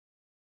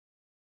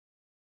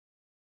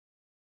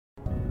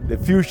The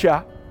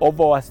future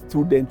of our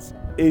students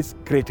is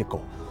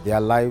critical.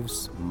 Their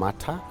lives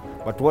matter,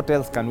 but what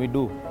else can we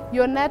do?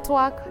 Your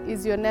network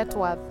is your net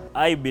worth.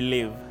 I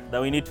believe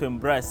that we need to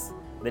embrace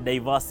the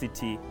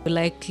diversity.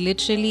 Like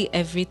literally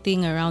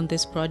everything around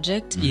this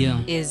project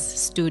is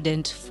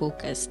student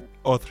focused.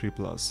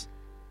 O3+,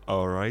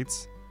 our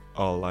rights,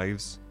 our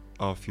lives,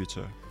 our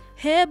future.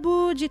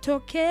 Hebu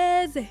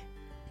jitokeze,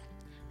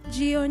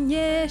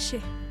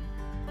 jionyeshe.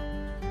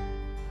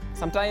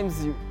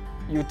 Sometimes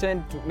you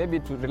tend to maybe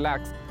to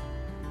relax,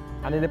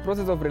 and in the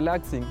process of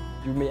relaxing,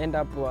 you may end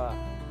up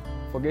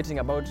forgetting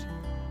about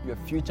your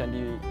future,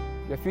 and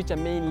your future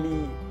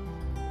mainly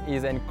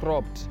is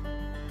encropped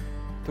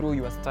through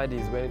your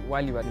studies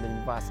while you are in the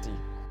university.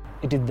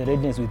 It is the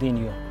readiness within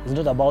you. It's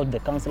not about the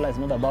counselor, it's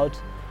not about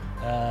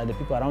the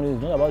people around you,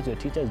 it's not about your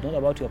teachers, it's not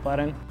about your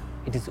parents.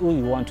 It is who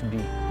you want to be.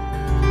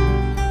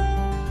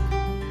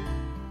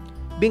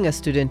 Being a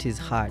student is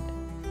hard.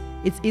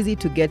 It's easy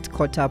to get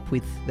caught up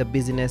with the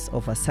business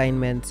of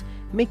assignments,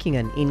 making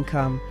an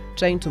income,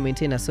 trying to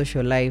maintain a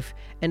social life,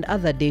 and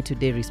other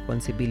day-to-day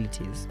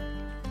responsibilities.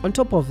 On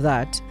top of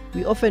that,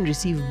 we often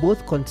receive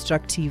both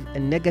constructive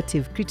and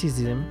negative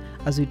criticism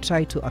as we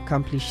try to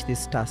accomplish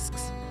these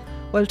tasks.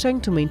 While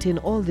trying to maintain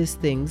all these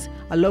things,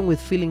 along with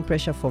feeling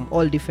pressure from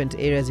all different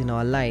areas in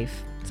our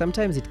life,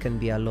 sometimes it can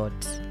be a lot.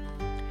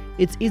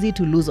 It's easy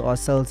to lose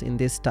ourselves in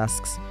these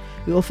tasks.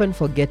 We often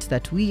forget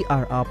that we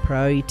are our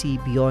priority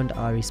beyond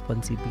our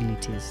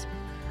responsibilities.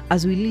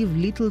 As we leave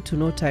little to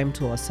no time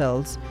to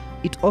ourselves,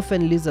 it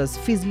often leaves us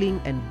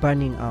fizzling and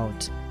burning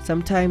out.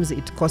 Sometimes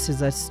it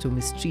causes us to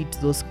mistreat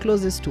those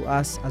closest to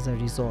us as a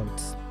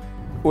result.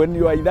 When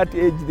you are in that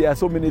age, there are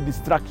so many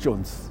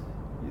distractions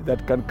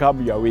that can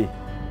come your way.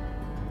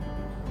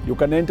 You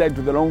can enter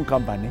into the wrong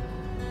company,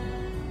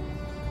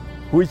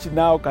 which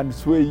now can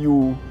sway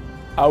you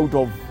out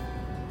of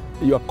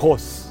your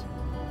course,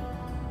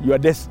 your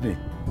destiny.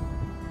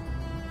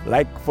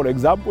 Like, for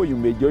example, you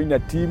may join a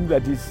team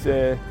that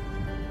is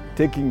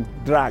taking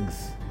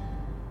drugs,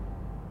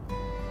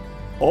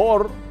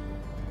 or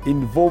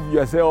involve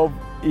yourself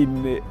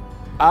in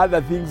other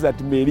things that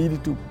may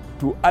lead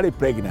to early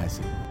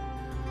pregnancy.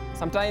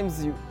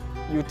 Sometimes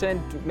you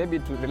tend to maybe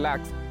to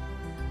relax,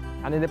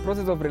 and in the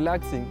process of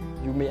relaxing,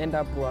 you may end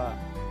up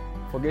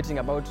forgetting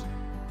about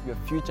your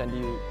future, and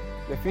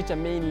your future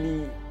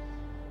mainly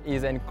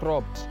is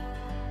encropped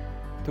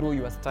through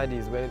your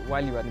studies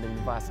while you are in the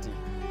university.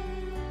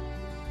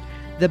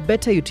 The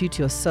better you treat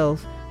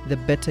yourself, the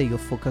better your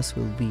focus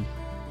will be.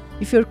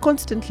 If you're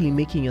constantly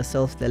making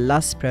yourself the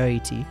last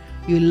priority,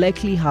 you'll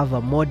likely have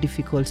a more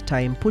difficult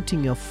time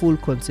putting your full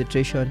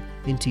concentration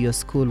into your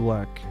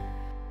schoolwork.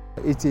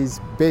 It is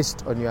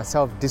based on your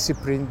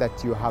self-discipline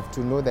that you have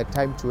to know the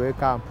time to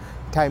wake up,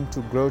 time to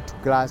go to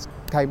class,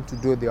 time to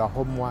do your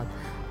homework.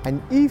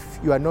 And if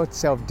you are not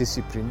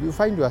self-disciplined, you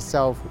find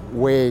yourself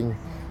weighing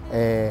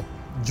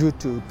due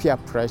to peer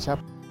pressure.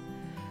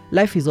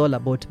 Life is all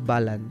about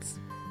balance.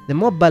 The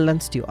more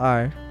balanced you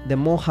are, the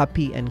more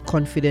happy and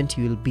confident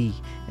you will be,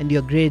 and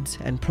your grades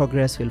and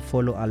progress will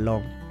follow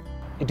along.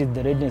 It is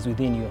the readiness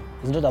within you.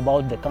 It's not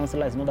about the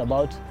counselor, it's not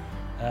about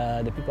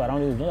the people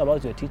around you, it's not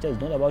about your teachers,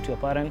 it's not about your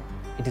parents.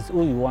 It is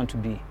who you want to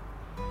be.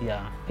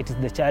 It is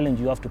the challenge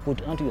you have to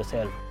put onto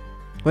yourself.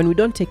 When we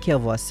don't take care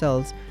of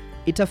ourselves,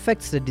 it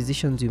affects the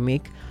decisions we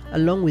make,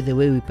 along with the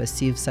way we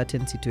perceive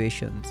certain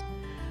situations.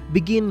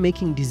 Begin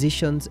making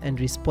decisions and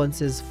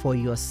responses for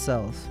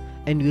yourself,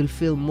 and you'll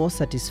feel more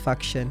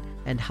satisfaction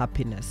and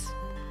happiness.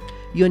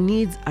 Your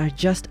needs are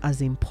just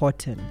as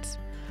important.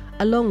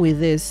 Along with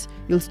this,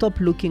 you'll stop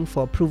looking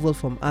for approval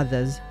from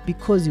others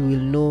because you will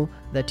know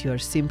that you are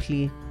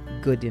simply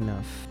good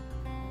enough.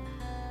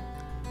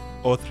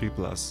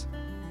 O3+,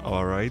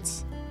 our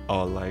rights,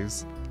 our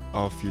lives,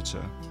 our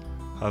future,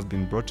 has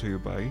been brought to you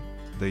by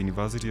the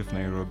University of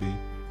Nairobi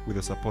with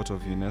the support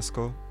of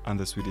UNESCO and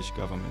the Swedish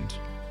government.